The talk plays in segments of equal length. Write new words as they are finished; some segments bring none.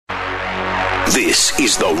This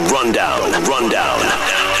is The Rundown. The Rundown.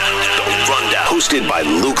 Hosted by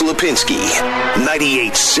Luke Lapinski.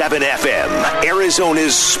 98.7 FM,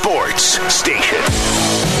 Arizona's sports station.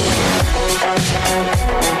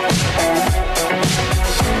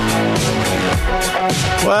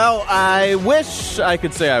 Well, I wish I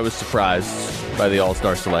could say I was surprised by the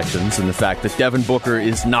All-Star selections and the fact that Devin Booker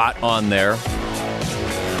is not on there.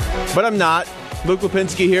 But I'm not. Luke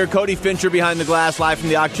Lapinski here, Cody Fincher behind the glass, live from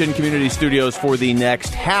the Auction Community Studios for the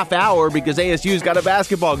next half hour because ASU's got a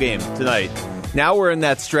basketball game tonight. Now we're in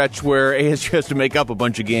that stretch where ASU has to make up a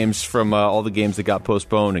bunch of games from all the games that got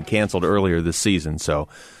postponed and canceled earlier this season. So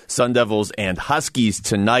Sun Devils and Huskies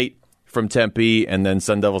tonight from Tempe, and then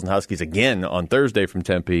Sun Devils and Huskies again on Thursday from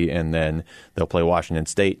Tempe, and then they'll play Washington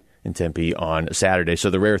State in Tempe on Saturday. So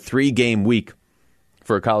the rare 3-game week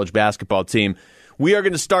for a college basketball team. We are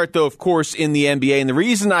going to start, though, of course, in the NBA. And the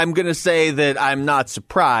reason I'm going to say that I'm not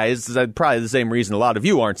surprised is probably the same reason a lot of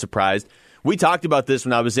you aren't surprised. We talked about this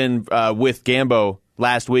when I was in with Gambo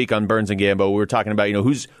last week on Burns and Gambo. We were talking about,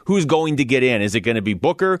 who's going to get in. Is it going to be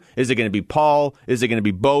Booker? Is it going to be Paul? Is it going to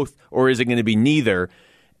be both? Or is it going to be neither?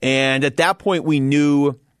 And at that point, we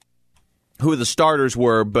knew who the starters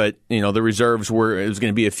were, but, the reserves were, it was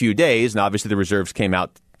going to be a few days. And obviously the reserves came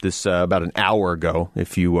out this about an hour ago,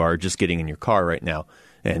 if you are just getting in your car right now.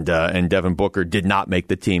 And Devin Booker did not make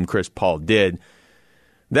the team. Chris Paul did.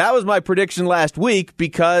 That was my prediction last week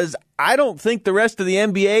because I don't think the rest of the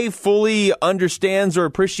NBA fully understands or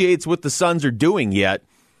appreciates what the Suns are doing yet.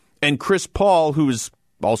 And Chris Paul, who's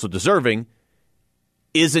also deserving,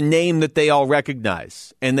 is a name that they all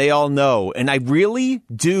recognize and they all know. And I really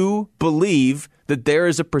do believe that there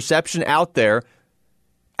is a perception out there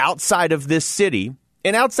outside of this city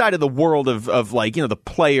and outside of the world of the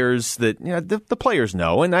players that, the players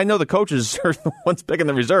know. And I know the coaches are the ones picking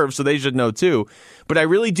the reserves, so they should know too. But I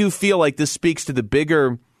really do feel like this speaks to the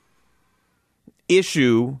bigger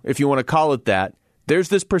issue, if you want to call it that. There's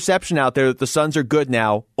this perception out there that the Suns are good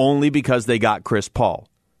now only because they got Chris Paul.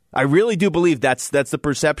 I really do believe that's the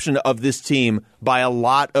perception of this team by a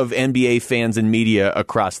lot of NBA fans and media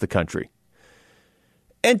across the country.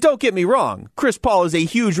 And don't get me wrong, Chris Paul is a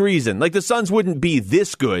huge reason. Like, the Suns wouldn't be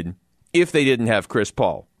this good if they didn't have Chris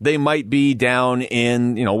Paul. They might be down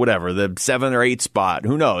in, the 7 or 8 spot.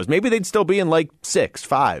 Who knows? Maybe they'd still be in 6,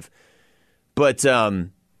 5. But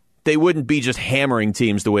they wouldn't be just hammering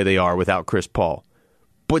teams the way they are without Chris Paul.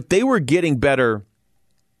 But they were getting better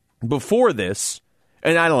before this.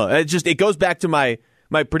 And I don't know. It goes back to my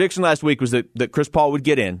prediction last week was that Chris Paul would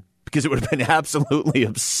get in because it would have been absolutely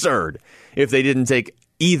absurd if they didn't take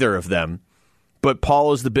either of them. But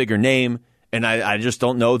Paul is the bigger name, and I just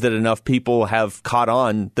don't know that enough people have caught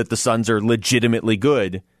on that the Suns are legitimately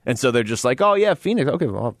good. And so they're just like, oh, yeah, Phoenix. Okay,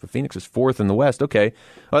 well, Phoenix is 4th in the West. Okay.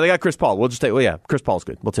 Oh, they got Chris Paul. We'll just take, Chris Paul's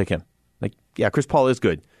good. We'll take him. Chris Paul is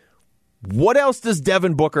good. What else does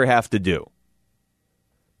Devin Booker have to do?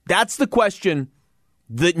 That's the question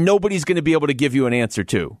that nobody's going to be able to give you an answer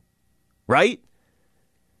to, right?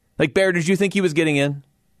 Bear, did you think he was getting in?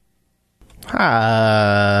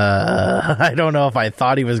 I don't know if I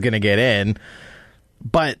thought he was going to get in,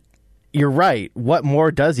 but you're right. What more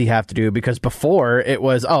does he have to do? Because before it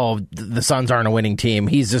was, the Suns aren't a winning team.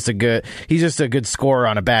 He's just a good scorer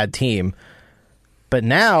on a bad team. But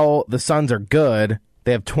now the Suns are good.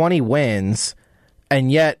 They have 20 wins,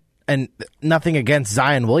 and nothing against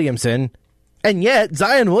Zion Williamson. And yet,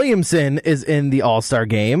 Zion Williamson is in the All-Star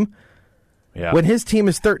game when his team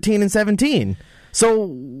is 13-17. So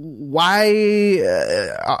why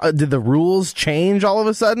did the rules change all of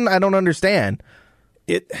a sudden? I don't understand.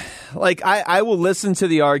 I will listen to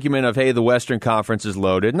the argument of, hey, the Western Conference is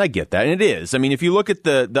loaded, and I get that, and it is. I mean, if you look at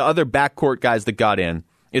the other backcourt guys that got in,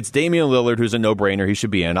 it's Damian Lillard, who's a no-brainer. He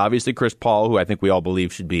should be in. Obviously, Chris Paul, who I think we all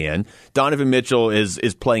believe should be in. Donovan Mitchell is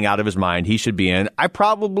playing out of his mind. He should be in. I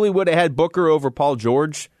probably would have had Booker over Paul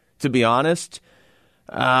George, to be honest.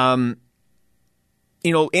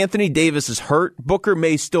 Anthony Davis is hurt. Booker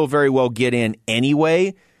may still very well get in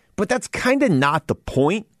anyway, but that's kind of not the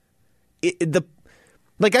point.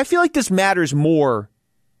 I feel like this matters more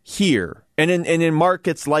here and in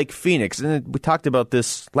markets like Phoenix. And we talked about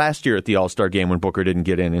this last year at the All-Star game when Booker didn't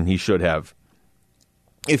get in, and he should have.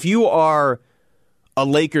 If you are a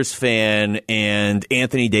Lakers fan and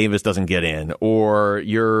Anthony Davis doesn't get in, or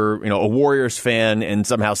you're a Warriors fan and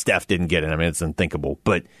somehow Steph didn't get in, I mean, it's unthinkable,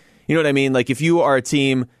 but you know what I mean? If you are a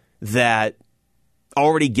team that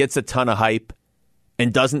already gets a ton of hype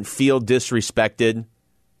and doesn't feel disrespected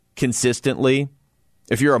consistently,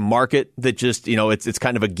 if you're a market that just, it's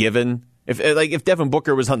kind of a given. If Devin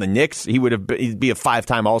Booker was on the Knicks, he'd be a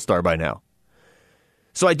 5-time All-Star by now.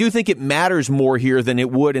 So I do think it matters more here than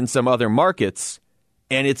it would in some other markets.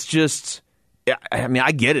 And it's just, I mean,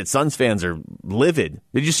 I get it. Suns fans are livid.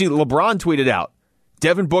 Did you see LeBron tweeted out,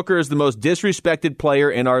 Devin Booker is the most disrespected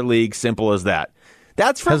player in our league. Simple as that.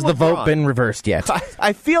 That's from Has LeBron. the vote been reversed yet?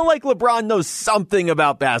 I feel like LeBron knows something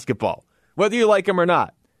about basketball, whether you like him or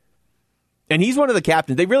not. And he's one of the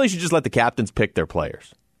captains. They really should just let the captains pick their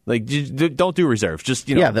players. Like, don't do reserves. Just,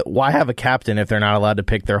 you know. Yeah, why have a captain if they're not allowed to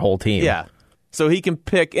pick their whole team? Yeah. So he can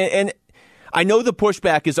pick. And I know the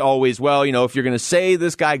pushback is always, well, you know, if you're going to say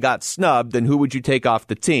this guy got snubbed, then who would you take off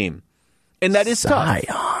the team? And that is Zion.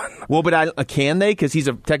 tough. Well, but can they? Because he's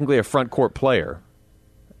technically a front court player.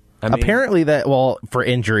 I mean, apparently for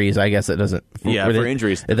injuries, I guess it doesn't. For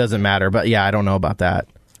injuries. It doesn't matter. But yeah, I don't know about that.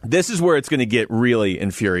 This is where it's going to get really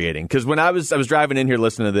infuriating. Because when I was driving in here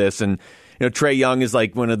listening to this, and you know, Trae Young is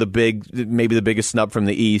like one of the maybe the biggest snub from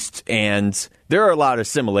the East, and there are a lot of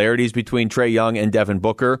similarities between Trae Young and Devin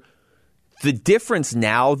Booker. The difference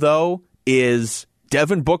now, though, is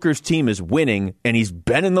Devin Booker's team is winning, and he's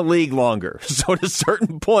been in the league longer. So at a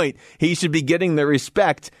certain point, he should be getting the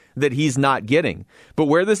respect that he's not getting. But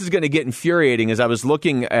where this is going to get infuriating is I was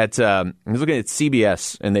looking at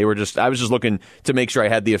CBS, and I was just looking to make sure I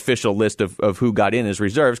had the official list of who got in as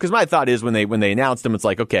reserves. Because my thought is when they announced him, it's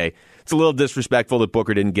like, okay, it's a little disrespectful that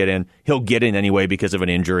Booker didn't get in. He'll get in anyway because of an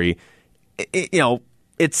injury.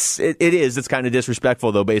 It's kind of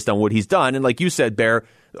disrespectful, though, based on what he's done. And like you said, Bear,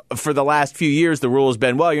 for the last few years, the rule has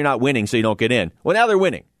been, well, you're not winning, so you don't get in. Well, now they're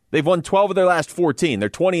winning. They've won 12 of their last 14. They're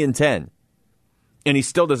 20-10. And he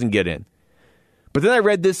still doesn't get in. But then I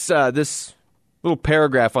read this little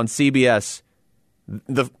paragraph on CBS.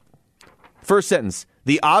 The first sentence,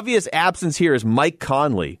 the obvious absence here is Mike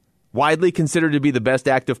Conley, widely considered to be the best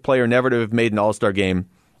active player never to have made an All-Star game.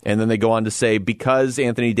 And then they go on to say, because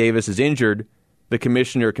Anthony Davis is injured, the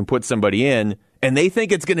commissioner can put somebody in, and they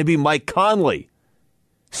think it's going to be Mike Conley.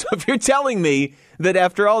 So if you're telling me that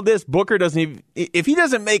after all this, Booker if he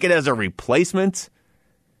doesn't make it as a replacement,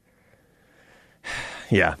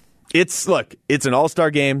 yeah. It's an all-star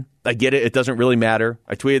game. I get it. It doesn't really matter.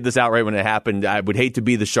 I tweeted this out right when it happened. I would hate to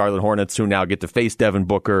be the Charlotte Hornets who now get to face Devin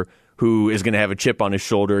Booker, who is going to have a chip on his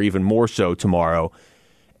shoulder even more so tomorrow.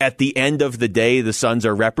 At the end of the day, the Suns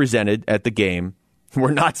are represented at the game.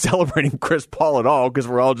 We're not celebrating Chris Paul at all because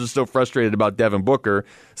we're all just so frustrated about Devin Booker.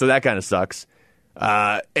 So that kind of sucks.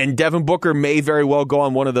 And Devin Booker may very well go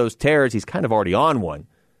on one of those tears. He's kind of already on one.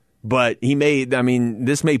 But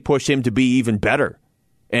this may push him to be even better.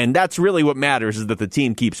 And that's really what matters, is that the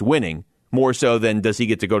team keeps winning, more so than does he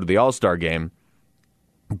get to go to the All-Star game.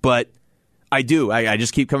 But I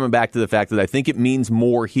just keep coming back to the fact that I think it means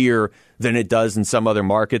more here than it does in some other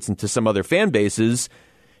markets and to some other fan bases.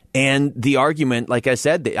 And the argument, like I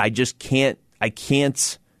said, I can't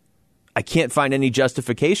find any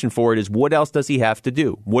justification for it, is what else does he have to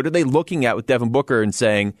do? What are they looking at with Devin Booker and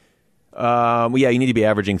saying, you need to be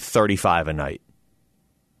averaging 35 a night?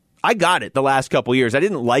 I got it the last couple of years. I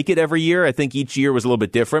didn't like it every year. I think each year was a little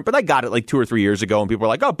bit different, but I got it like 2 or 3 years ago, and people were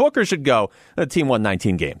like, oh, Booker should go. The team won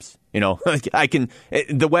 19 games. You know,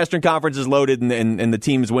 the Western Conference is loaded and the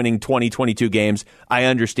team's winning 20, 22 games. I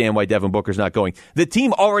understand why Devin Booker's not going. The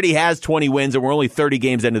team already has 20 wins, and we're only 30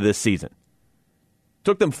 games into this season.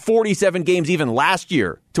 Took them 47 games even last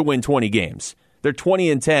year to win 20 games. They're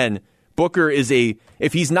 20-10. Booker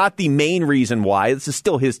if he's not the main reason why, this is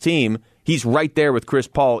still his team, he's right there with Chris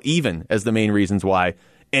Paul even as the main reasons why,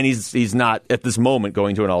 and he's not at this moment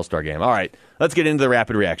going to an All-Star game. All right, let's get into the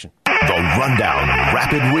rapid reaction. The Rundown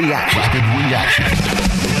Rapid Reaction.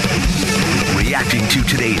 Reacting to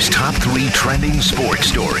today's top 3 trending sports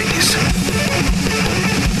stories.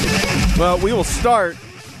 Well, we will start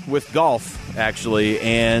with golf, actually,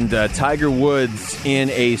 and Tiger Woods in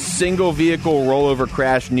a single vehicle rollover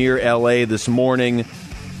crash near L.A. this morning.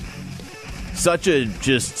 Such a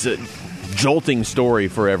jolting story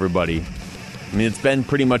for everybody. I mean, it's been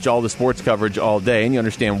pretty much all the sports coverage all day, and you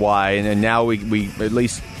understand why. And now we at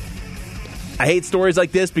least, I hate stories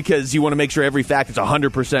like this because you want to make sure every fact is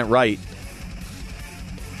 100% right.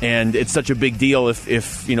 And it's such a big deal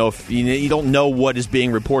if you don't know what is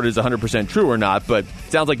being reported is 100% true or not. But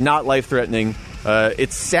it sounds like not life-threatening.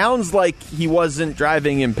 It sounds like he wasn't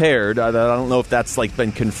driving impaired. I don't know if that's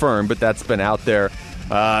been confirmed, but that's been out there.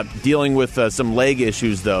 Dealing with some leg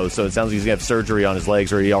issues, though, so it sounds like he's going to have surgery on his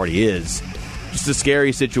legs, or he already is. Just a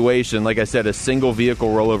scary situation. Like I said, a single vehicle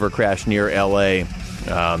rollover crash near L.A.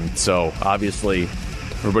 So obviously,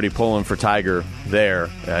 everybody pulling for Tiger there.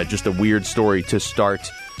 Just a weird story to start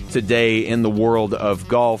today in the world of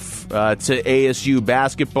golf. To ASU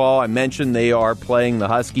basketball, I mentioned they are playing the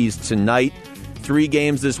Huskies tonight 3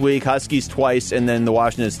 games this week, Huskies twice, and then the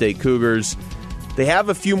Washington State Cougars. They have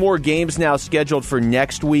a few more games now scheduled for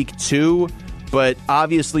next week, too. But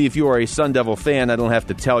obviously, if you are a Sun Devil fan, I don't have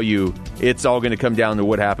to tell you, it's all going to come down to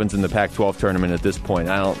what happens in the Pac-12 tournament at this point.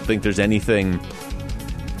 I don't think there's anything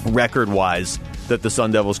record-wise that the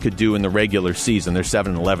Sun Devils could do in the regular season. They're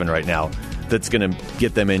 7-11 right now. That's going to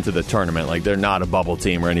get them into the tournament. Like, they're not a bubble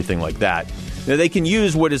team or anything like that. Now, they can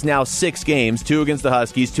use what is now 6 games, 2 against the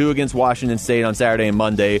Huskies, 2 against Washington State on Saturday and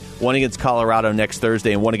Monday, 1 against Colorado next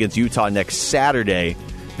Thursday, and 1 against Utah next Saturday.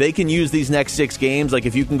 They can use these next 6 games. Like,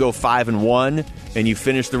 if you can go 5-1 and you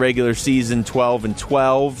finish the regular season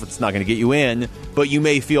 12-12, it's not going to get you in, but you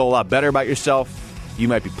may feel a lot better about yourself. You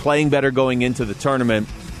might be playing better going into the tournament.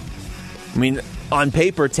 I mean, on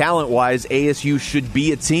paper, talent-wise, ASU should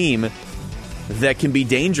be a team that can be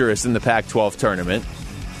dangerous in the Pac-12 tournament.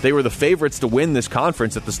 They were the favorites to win this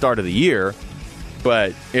conference at the start of the year.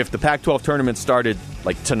 But if the Pac-12 tournament started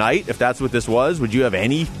like tonight, if that's what this was, would you have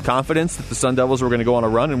any confidence that the Sun Devils were going to go on a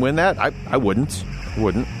run and win that? I wouldn't.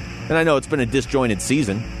 And I know it's been a disjointed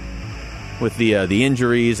season with the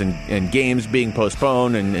injuries and games being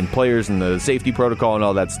postponed and players and the safety protocol and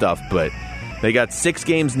all that stuff. But they got 6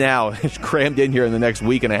 games now crammed in here in the next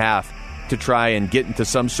week and a half to try and get into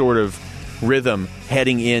some sort of rhythm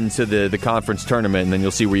heading into the conference tournament, and then you'll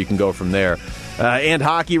see where you can go from there. And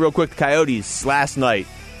hockey, real quick, the Coyotes last night,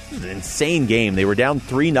 it was an insane game. They were down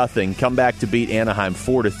 3-0, come back to beat Anaheim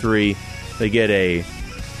 4-3. They get a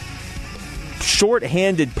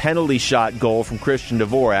short-handed penalty shot goal from Christian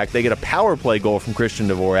Dvorak. They get a power play goal from Christian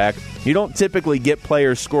Dvorak. You don't typically get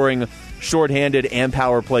players scoring short-handed and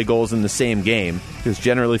power play goals in the same game, because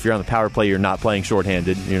generally if you're on the power play, you're not playing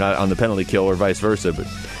short-handed. You're not on the penalty kill or vice versa. But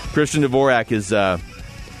Christian Dvorak is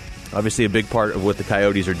obviously a big part of what the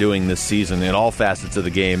Coyotes are doing this season in all facets of the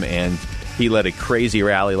game, and he led a crazy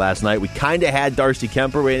rally last night. We kind of had Darcy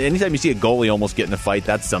Kemper. Anytime you see a goalie almost get in a fight,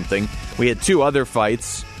 that's something. We had 2 other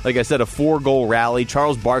fights. Like I said, a 4-goal rally.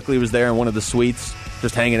 Charles Barkley was there in one of the suites,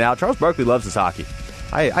 just hanging out. Charles Barkley loves his hockey.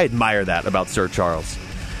 I admire that about Sir Charles.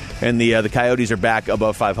 And the Coyotes are back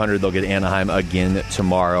above 500. They'll get Anaheim again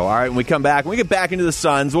tomorrow. All right, when we come back, when we get back into the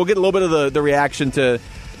Suns, we'll get a little bit of the reaction to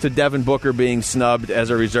Devin Booker being snubbed as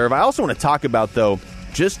a reserve. I also want to talk about, though,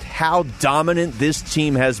 just how dominant this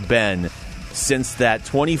team has been since that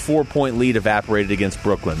 24-point lead evaporated against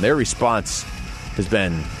Brooklyn. Their response has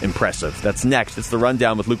been impressive. That's next. It's The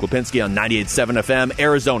Rundown with Luke Lapinski on 98.7 FM,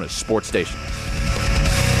 Arizona's sports station.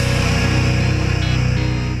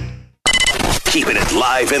 Keeping it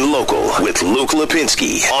live and local with Luke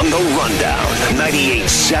Lapinski on The Rundown.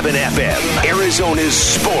 98.7 FM, Arizona's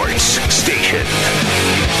sports station.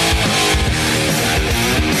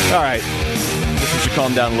 All right. We should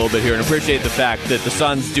calm down a little bit here and appreciate the fact that the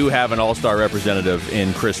Suns do have an all-star representative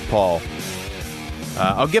in Chris Paul.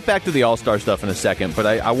 I'll get back to the all-star stuff in a second, but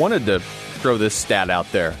I wanted to throw this stat out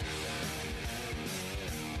there.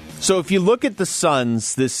 So if you look at the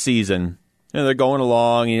Suns this season, they're going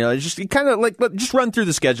along, just kind of just run through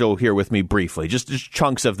the schedule here with me briefly, just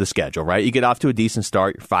chunks of the schedule, right? You get off to a decent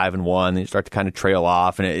start, you're 5-1, and you start to kind of trail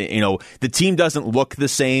off, and the team doesn't look the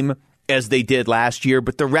same as they did last year,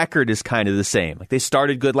 but the record is kind of the same. Like, they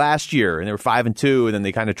started good last year, and they were 5-2, and then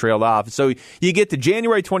they kind of trailed off. So you get to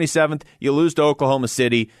January 27th, you lose to Oklahoma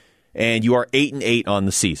City, and you are 8-8 on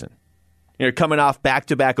the season. You're coming off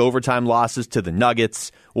back-to-back overtime losses to the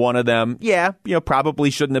Nuggets. One of them, probably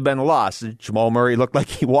shouldn't have been a loss. Jamal Murray looked like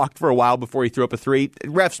he walked for a while before he threw up a 3.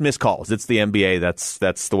 Refs miss calls. It's the NBA.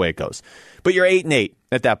 That's the way it goes. But you're 8-8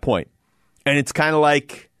 at that point. And it's kind of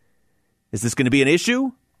like, is this going to be an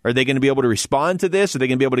issue? Are they going to be able to respond to this? Are they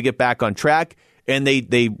going to be able to get back on track? And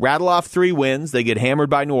they rattle off 3 wins. They get hammered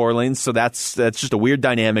by New Orleans. So that's just a weird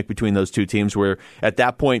dynamic between those two teams where at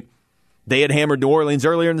that point they had hammered New Orleans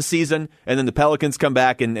earlier in the season, and then the Pelicans come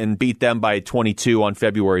back and beat them by 22 on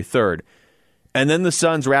February 3rd. And then the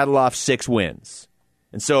Suns rattle off 6 wins.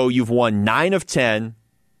 And so you've won 9 of 10.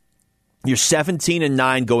 You're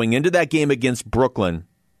 17-9 going into that game against Brooklyn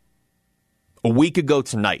a week ago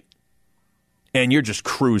tonight. And you're just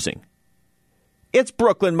cruising. It's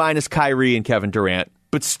Brooklyn minus Kyrie and Kevin Durant,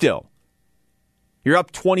 but still, you're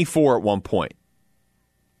up 24 at one point.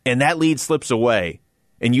 And that lead slips away.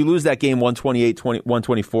 And you lose that game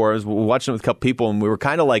 128-124. I was watching it with a couple people, and we were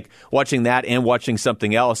kind of like watching that and watching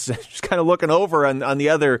something else, just kind of looking over on the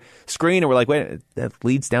other screen, and we're like, wait, that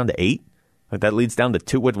leads down to 8? Like, that leads down to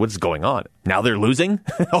 2? What's going on? Now they're losing?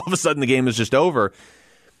 All of a sudden the game is just over.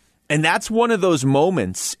 And that's one of those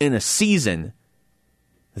moments in a season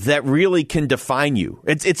that really can define you.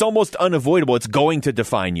 It's almost unavoidable. It's going to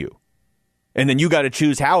define you. And then you got to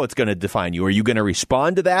choose how it's going to define you. Are you going to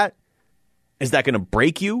respond to that Is that going to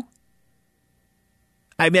break you?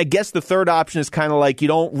 I mean, I guess the third option is kind of like you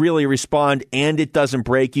don't really respond and it doesn't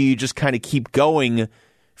break you. You just kind of keep going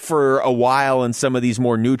for a while in some of these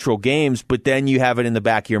more neutral games, but then you have it in the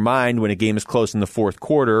back of your mind when a game is close in the fourth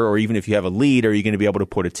quarter, or even if you have a lead, are you going to be able to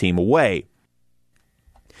put a team away?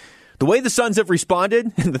 The way the Suns have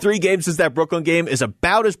responded in the 3 games since that Brooklyn game is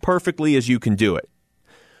about as perfectly as you can do it.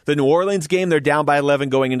 The New Orleans game, they're down by 11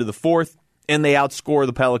 going into the fourth, and they outscore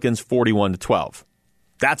the Pelicans 41-12.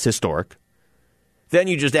 That's historic. Then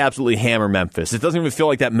you just absolutely hammer Memphis. It doesn't even feel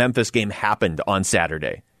like that Memphis game happened on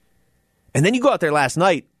Saturday. And then you go out there last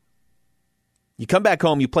night, you come back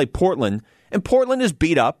home, you play Portland, and Portland is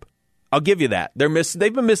beat up. I'll give you that.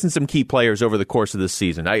 They've been missing some key players over the course of this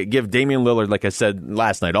season. I give Damian Lillard, like I said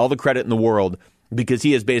last night, all the credit in the world because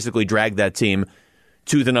he has basically dragged that team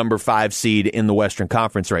to the number 5 seed in the Western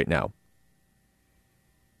Conference right now.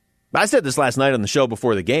 I said this last night on the show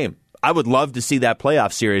before the game. I would love to see that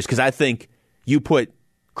playoff series because I think you put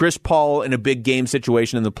Chris Paul in a big game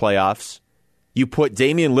situation in the playoffs. You put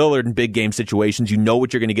Damian Lillard in big game situations. You know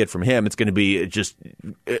what you're going to get from him. It's going to be just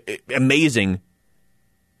amazing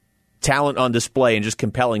talent on display and just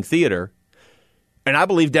compelling theater. And I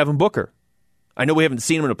believe Devin Booker. I know we haven't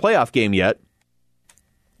seen him in a playoff game yet.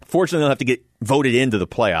 Fortunately, they'll have to get voted into the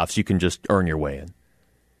playoffs. You can just earn your way in.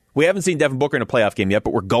 We haven't seen Devin Booker in a playoff game yet,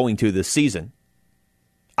 but we're going to this season.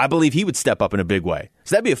 I believe he would step up in a big way.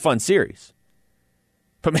 So that'd be a fun series.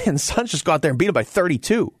 But man, the Suns just got there and beat him by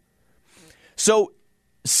 32. So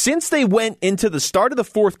since they went into the start of the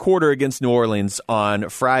fourth quarter against New Orleans on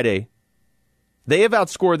Friday, they have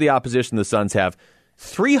outscored the opposition the Suns have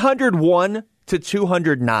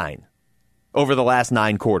 301-209 over the last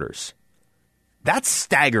 9 quarters. That's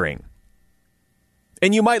staggering.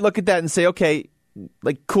 And you might look at that and say, okay,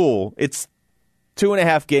 like, cool. It's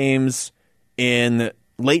 2.5 games in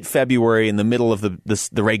late February in the middle of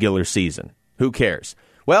the regular season. Who cares?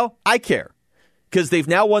 Well, I care because they've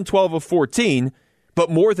now won 12 of 14. But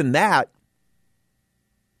more than that,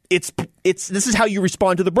 this is how you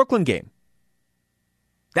respond to the Brooklyn game.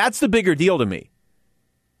 That's the bigger deal to me.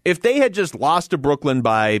 If they had just lost to Brooklyn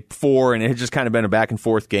by 4 and it had just kind of been a back and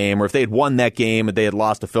forth game, or if they had won that game and they had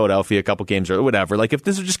lost to Philadelphia a couple games or whatever, like if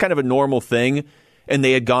this was just kind of a normal thing and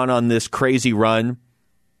they had gone on this crazy run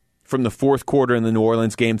from the fourth quarter in the New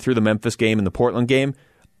Orleans game through the Memphis game and the Portland game,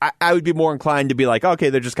 I would be more inclined to be like, okay,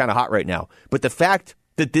 they're just kind of hot right now. But the fact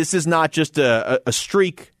that this is not just a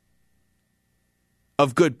streak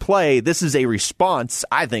of good play, this is a response,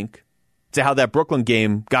 I think, to how that Brooklyn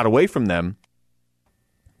game got away from them.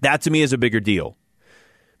 That, to me, is a bigger deal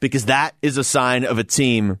because that is a sign of a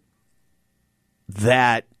team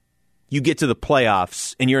that you get to the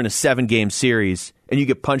playoffs and you're in a 7-game series and you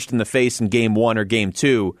get punched in the face in game 1 or game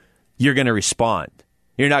 2, you're going to respond.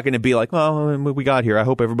 You're not going to be like, well, we got here. I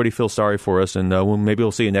hope everybody feels sorry for us and maybe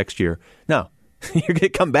we'll see you next year. No, you're going to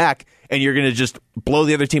come back and you're going to just blow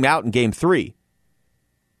the other team out in game 3.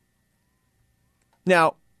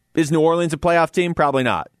 Now, is New Orleans a playoff team? Probably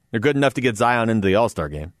not. They're good enough to get Zion into the All-Star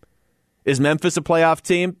game. Is Memphis a playoff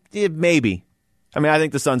team? Maybe. I mean, I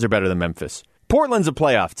think the Suns are better than Memphis. Portland's a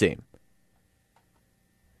playoff team.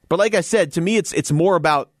 But like I said, to me, it's more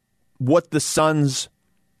about what the Suns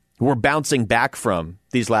were bouncing back from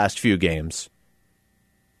these last few games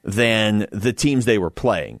than the teams they were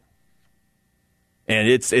playing. And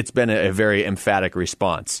it's been a very emphatic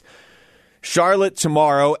response. Charlotte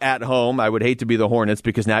tomorrow at home. I would hate to be the Hornets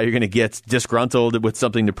because now you're going to get disgruntled with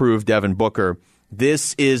something to prove, Devin Booker.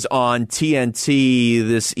 This is on TNT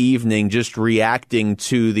this evening, just reacting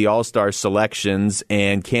to the All-Star selections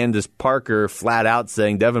and Candace Parker flat out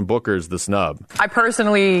saying Devin Booker's the snub. I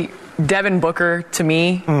personally, Devin Booker, to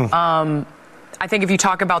me, I think if you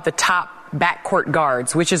talk about the top backcourt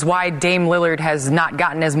guards, which is why Dame Lillard has not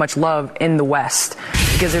gotten as much love in the West.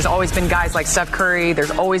 Because there's always been guys like Steph Curry.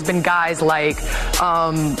 There's always been guys like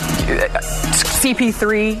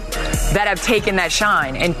CP3 that have taken that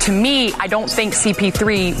shine. And to me, I don't think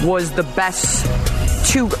CP3 was the best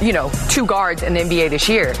two guards in the NBA this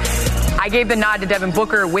year. I gave the nod to Devin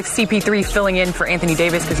Booker with CP3 filling in for Anthony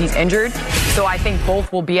Davis because he's injured. So I think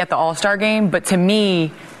both will be at the All-Star game. But to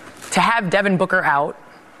me, to have Devin Booker out,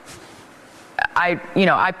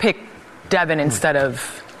 I picked Devin instead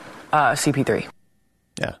of CP3.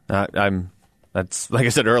 Yeah, that's like I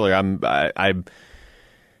said earlier.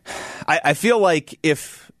 I feel like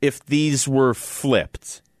if these were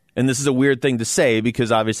flipped, and this is a weird thing to say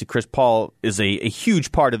because obviously Chris Paul is a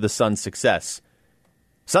huge part of the Suns' success.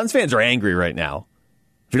 Suns fans are angry right now.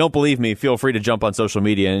 If you don't believe me, feel free to jump on social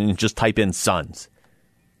media and just type in Suns.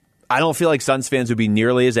 I don't feel like Suns fans would be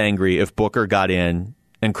nearly as angry if Booker got in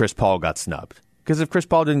and Chris Paul got snubbed. Because if Chris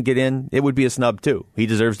Paul didn't get in, it would be a snub too. He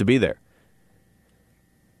deserves to be there.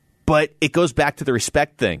 But it goes back to the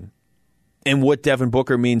respect thing and what Devin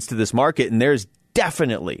Booker means to this market. And there's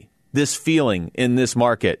definitely this feeling in this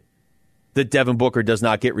market that Devin Booker does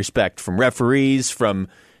not get respect from referees, from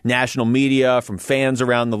national media, from fans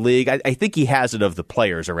around the league. I think he has it of the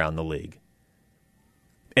players around the league.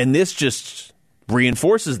 And this just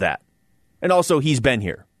reinforces that. And also, he's been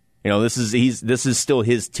here. This is still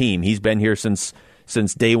his team. He's been here since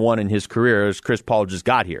day one in his career, as Chris Paul just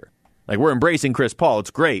got here. Like, we're embracing Chris Paul.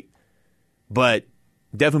 It's great. But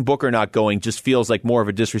Devin Booker not going just feels like more of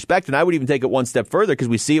a disrespect. And I would even take it one step further, because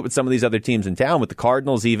we see it with some of these other teams in town, with the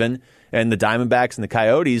Cardinals even, and the Diamondbacks and the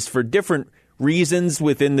Coyotes, for different reasons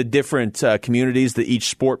within the different communities that each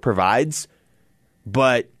sport provides.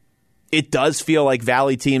 But it does feel like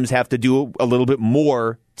Valley teams have to do a little bit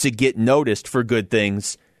more to get noticed for good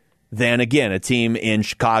things than, again, a team in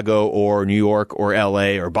Chicago or New York or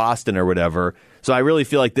LA or Boston or whatever. So I really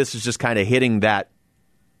feel like this is just kind of hitting that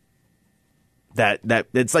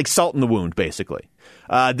it's like salt in the wound, basically.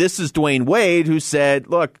 This is Dwayne Wade, who said,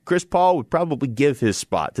 look, Chris Paul would probably give his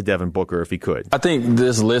spot to Devin Booker if he could. I think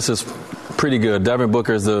this list is pretty good. Devin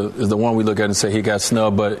Booker is the one we look at and say he got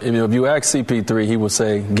snubbed. But if you ask CP3, he would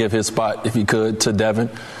say give his spot if he could to Devin.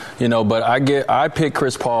 But I pick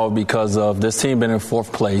Chris Paul because of this team being in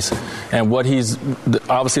fourth place and what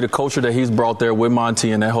obviously the culture that he's brought there with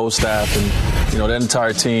Monty and that whole staff and, that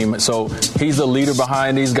entire team. So he's the leader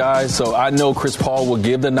behind these guys. So I know Chris Paul will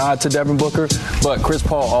give the nod to Devin Booker, but Chris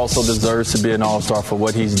Paul also deserves to be an all-star for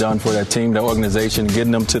what he's done for that team, the organization,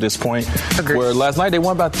 getting them to this point. Agreed. Where last night they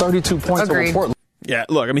won by 32 points over Portland. Yeah,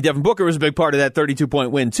 look, Devin Booker was a big part of that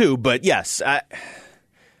 32-point win too, but yes,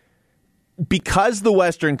 because the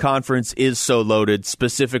Western Conference is so loaded,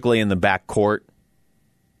 specifically in the backcourt,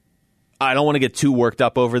 I don't want to get too worked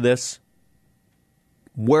up over this.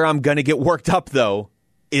 Where I'm going to get worked up, though,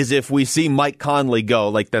 is if we see Mike Conley go,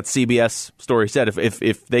 like that CBS story said,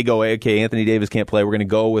 if they go, okay, Anthony Davis can't play, we're going to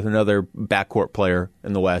go with another backcourt player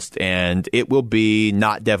in the West, and it will be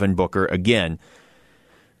not Devin Booker again.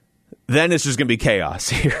 Then it's just going to be chaos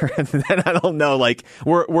here. And then I don't know,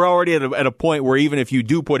 we're already at a point where even if you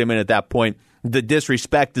do put him in at that point, the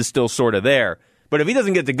disrespect is still sort of there. But if he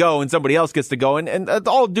doesn't get to go and somebody else gets to go, and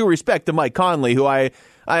all due respect to Mike Conley, who I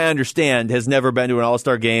understand has never been to an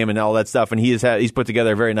All-Star game and all that stuff, and he's put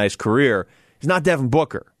together a very nice career. He's not Devin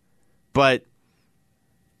Booker. But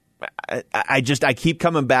I keep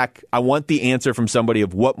coming back. I want the answer from somebody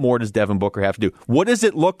of what more does Devin Booker have to do? What does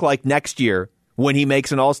it look like next year when he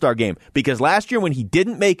makes an All-Star game? Because last year when he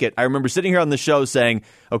didn't make it, I remember sitting here on the show saying,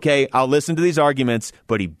 okay, I'll listen to these arguments,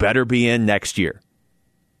 but he better be in next year.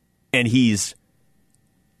 And he's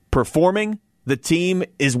performing. The team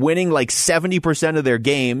is winning like 70% of their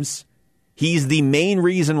games. He's the main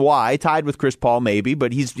reason why, tied with Chris Paul maybe,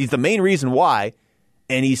 but he's the main reason why,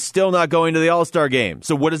 and he's still not going to the All-Star game.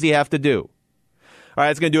 So what does he have to do? All right,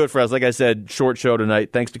 that's going to do it for us. Like I said, short show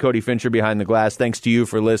tonight. Thanks to Cody Fincher behind the glass. Thanks to you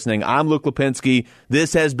for listening. I'm Luke Lapinski.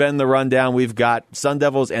 This has been The Rundown. We've got Sun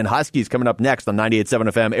Devils and Huskies coming up next on 98.7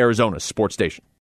 FM, Arizona's sports station.